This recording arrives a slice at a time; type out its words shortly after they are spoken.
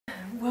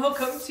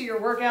Welcome to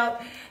your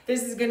workout.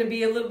 This is going to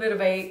be a little bit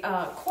of a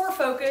core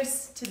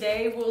focus.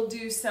 Today we'll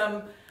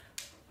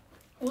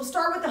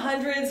start with the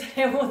hundreds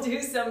and we'll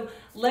do some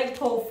leg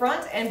pull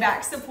front and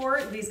back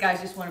support. These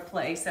guys just want to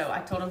play, so I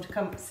told them to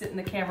come sit in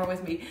the camera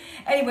with me.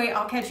 Anyway,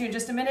 I'll catch you in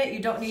just a minute.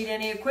 You don't need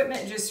any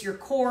equipment, just your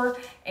core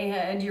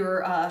and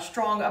your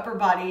strong upper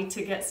body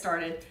to get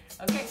started.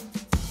 Okay.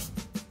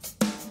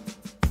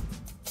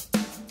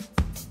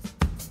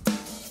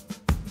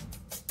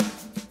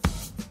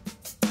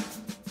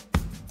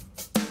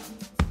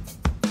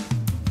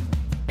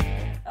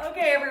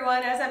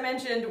 Everyone, as I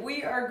mentioned,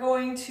 we are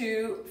going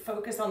to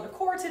focus on the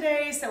core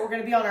today. So we're going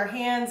to be on our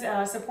hands,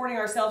 supporting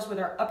ourselves with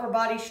our upper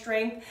body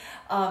strength.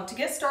 To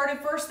get started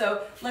first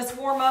though, let's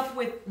warm up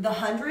with the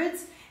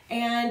hundreds.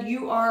 And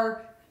you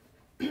are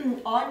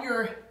on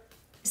your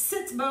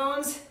sits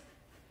bones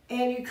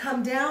and you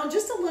come down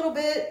just a little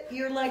bit.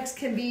 Your legs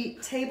can be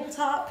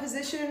tabletop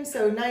position,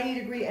 so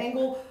 90-degree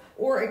angle,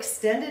 or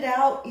extended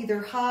out either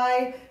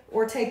high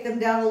or take them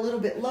down a little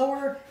bit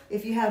lower.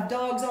 If you have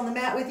dogs on the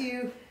mat with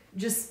you,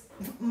 just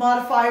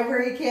modify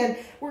where you can.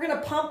 We're going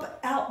to pump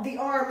out the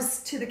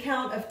arms to the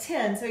count of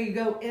 10. So you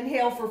go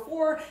inhale for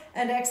 4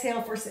 and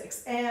exhale for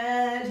 6.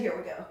 And here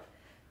we go.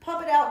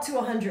 Pump it out to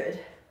 100.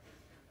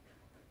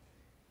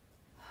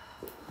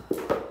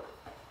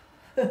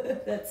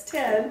 That's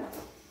 10.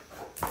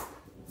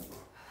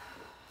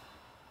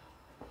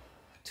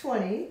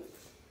 20.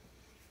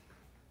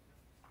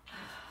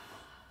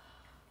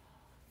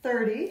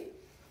 30.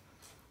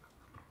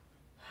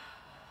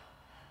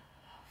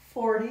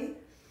 40.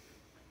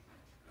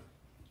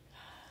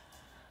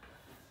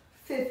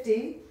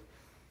 50,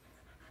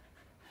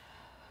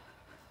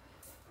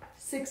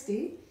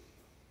 60,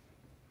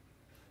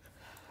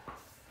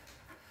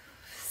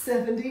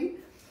 70,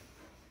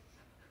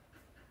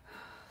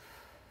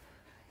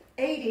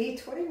 80,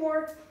 20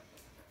 more,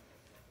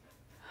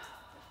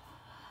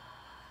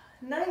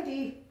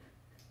 90,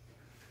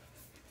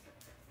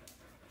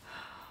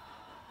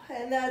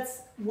 and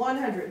that's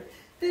 100.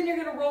 Then you're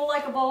going to roll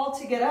like a ball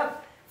to get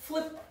up,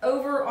 flip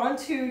over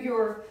onto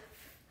your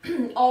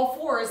all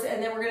fours,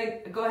 and then we're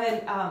going to go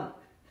ahead and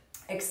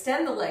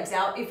extend the legs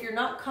out. If you're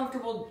not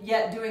comfortable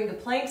yet doing the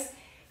planks,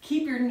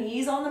 keep your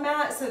knees on the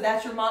mat. So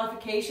that's your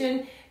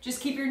modification. Just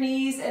keep your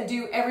knees and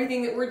do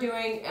everything that we're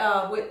doing,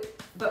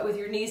 but with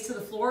your knees to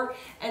the floor,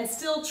 and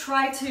still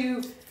try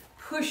to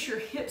push your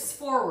hips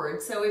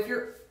forward. So if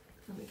you're,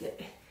 let me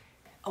get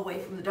away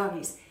from the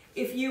doggies.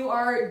 If you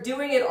are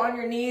doing it on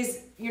your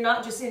knees, you're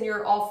not just in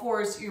your all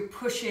fours, you're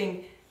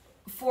pushing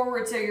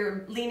forward, so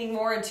you're leaning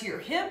more into your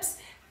hips.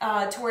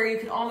 To where you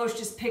can almost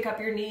just pick up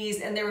your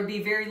knees and there would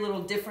be very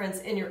little difference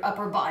in your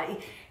upper body,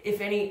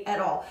 if any at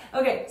all.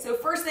 Okay, so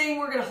first thing,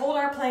 we're gonna hold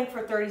our plank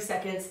for 30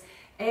 seconds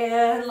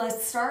and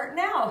let's start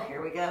now.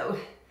 Here we go.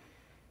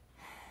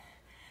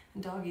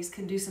 Doggies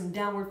can do some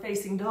downward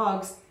facing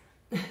dogs.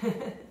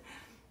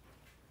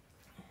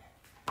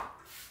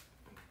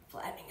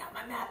 Flattening out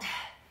my mat.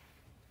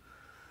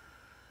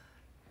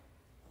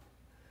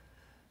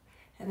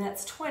 And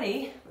that's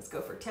 20. Let's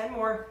go for 10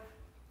 more.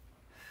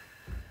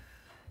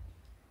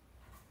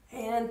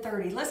 And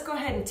 30. Let's go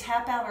ahead and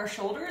tap out our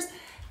shoulders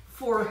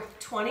for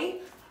 20.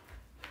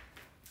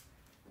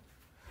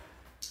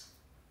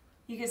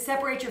 You can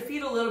separate your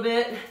feet a little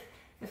bit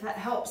if that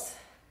helps.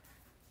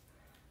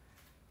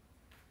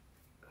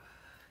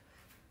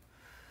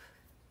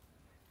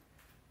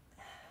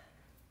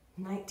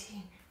 $19,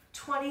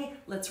 $20.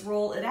 Let's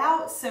roll it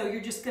out. So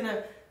you're just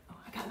gonna, oh,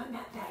 I got my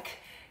mat back.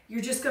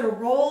 You're just gonna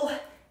roll.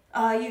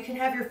 You can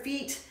have your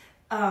feet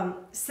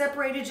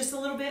separated just a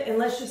little bit, and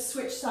let's just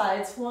switch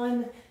sides.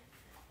 1,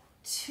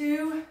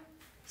 2,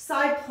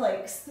 side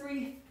planks,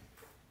 3,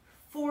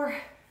 4,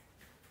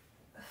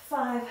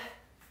 5,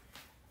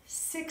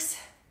 6,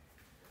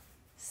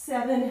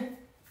 7,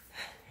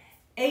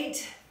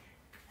 8,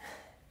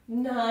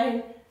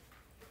 9,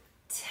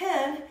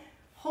 10.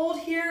 Hold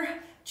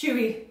here,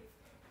 Chewy.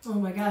 Oh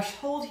my gosh,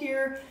 hold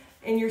here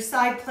in your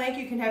side plank.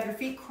 You can have your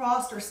feet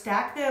crossed or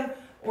stack them,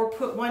 or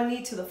put one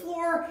knee to the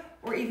floor,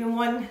 or even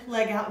one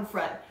leg out in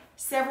front.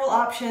 Several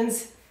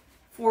options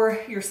for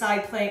your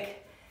side plank.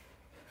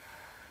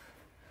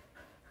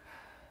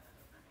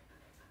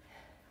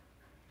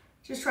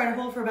 Just try to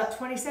hold for about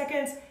 20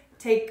 seconds.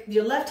 Take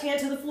your left hand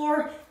to the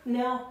floor.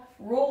 Now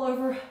roll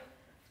over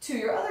to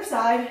your other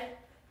side.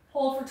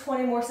 Hold for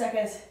 20 more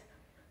seconds.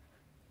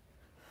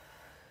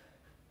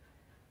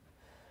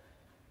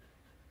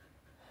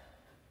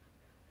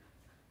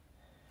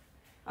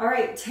 All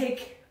right,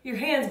 take your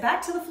hands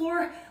back to the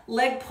floor.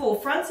 Leg pull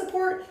front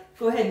support.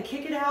 Go ahead and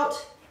kick it out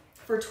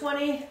for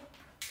 20.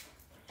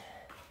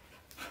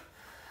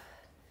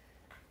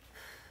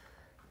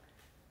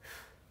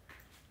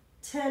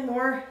 Ten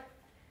more.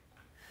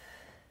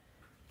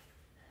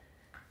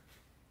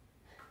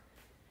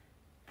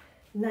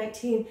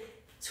 19,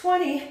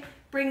 20.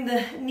 Bring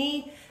the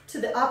knee to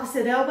the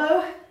opposite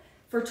elbow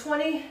for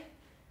 20.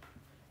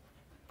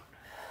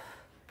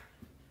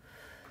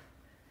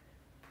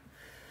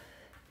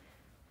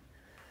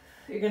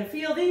 You're going to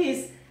feel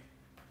these.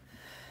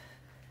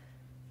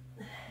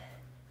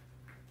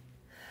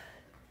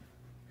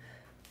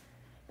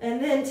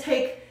 And then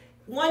take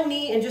one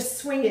knee and just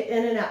swing it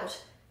in and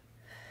out.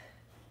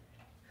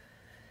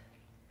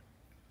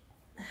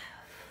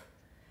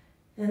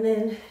 And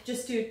then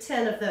just do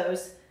 10 of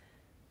those.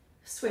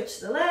 Switch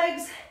the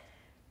legs.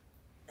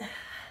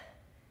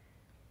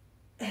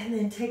 And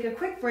then take a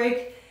quick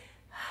break.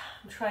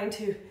 I'm trying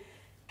to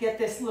get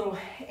this little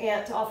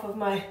ant off of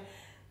my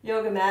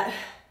yoga mat.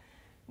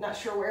 Not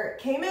sure where it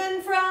came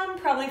in from,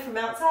 probably from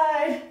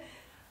outside.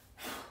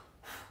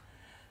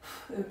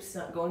 Oops,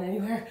 not going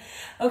anywhere.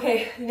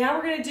 Okay, now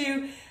we're gonna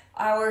do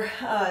our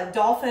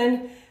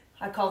dolphin.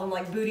 I call them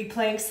like booty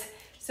planks.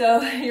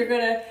 So you're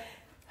gonna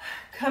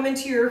come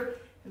into your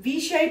V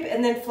shape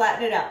and then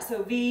flatten it out.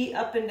 So V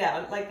up and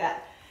down like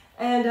that.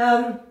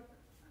 And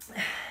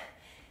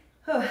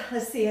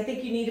let's see, I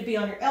think you need to be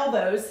on your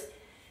elbows.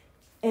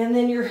 And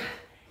then you're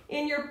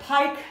in your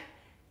pike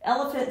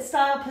elephant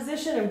style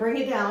position and bring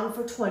it down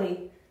for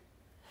 20.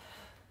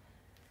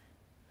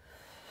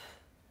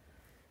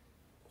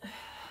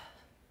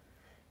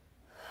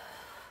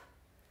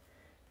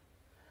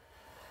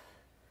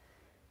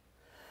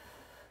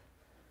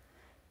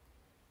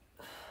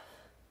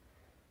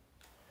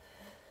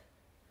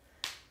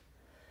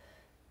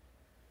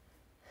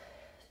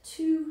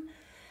 Two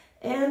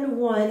and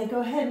one. Go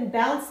ahead and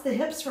bounce the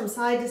hips from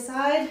side to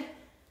side.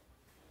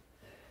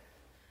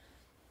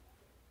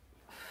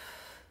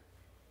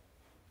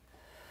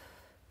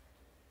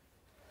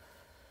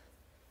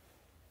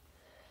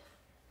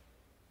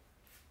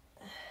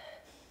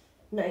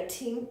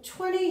 (19,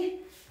 20).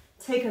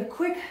 Take a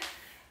quick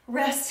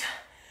rest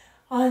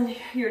on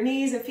your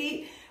knees and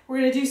feet. We're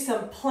going to do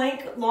some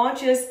plank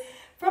launches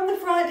from the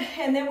front,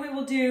 and then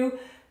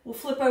we'll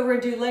flip over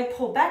and do leg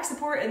pull back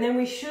support, and then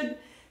we should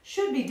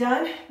be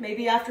done,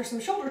 maybe after some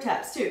shoulder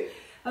taps too.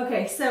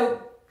 Okay, so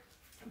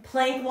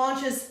plank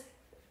launches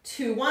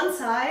to one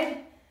side.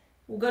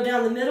 We'll go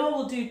down the middle.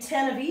 We'll do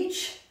 10 of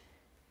each.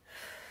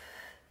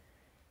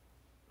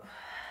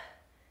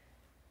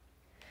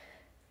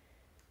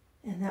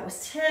 And that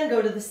was 10.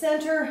 Go to the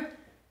center.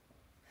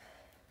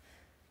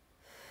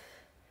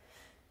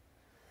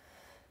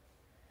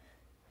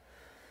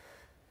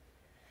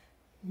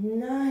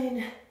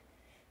 Nine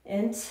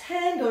and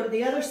 10. Go to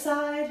the other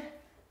side.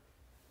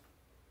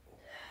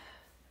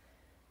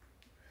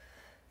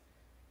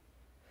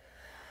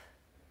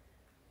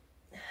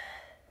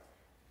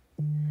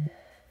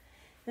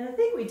 And I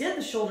think we did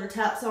the shoulder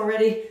taps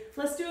already.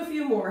 Let's do a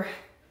few more.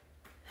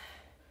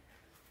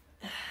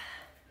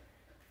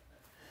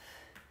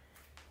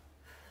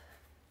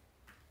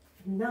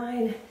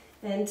 9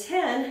 and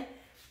 10.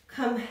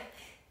 Come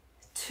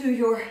to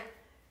your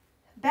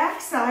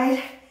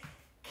backside.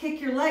 Kick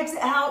your legs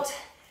out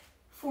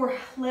for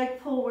leg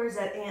pull. Where's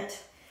that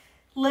ant?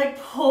 Leg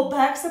pull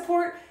back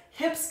support.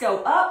 Hips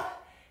go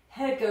up.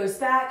 Head goes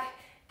back.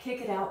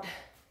 Kick it out.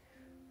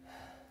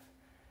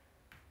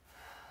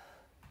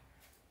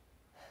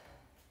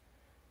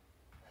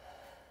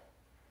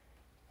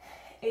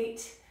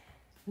 8,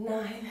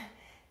 9,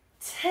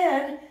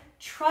 10.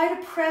 Try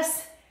to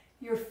press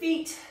your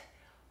feet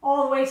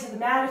all the way to the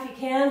mat if you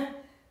can.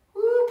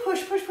 Woo,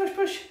 push, push, push,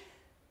 push.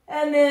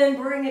 And then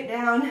bring it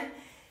down.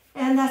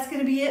 And that's going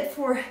to be it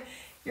for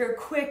your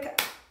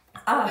quick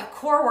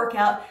core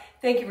workout.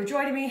 Thank you for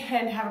joining me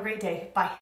and have a great day. Bye.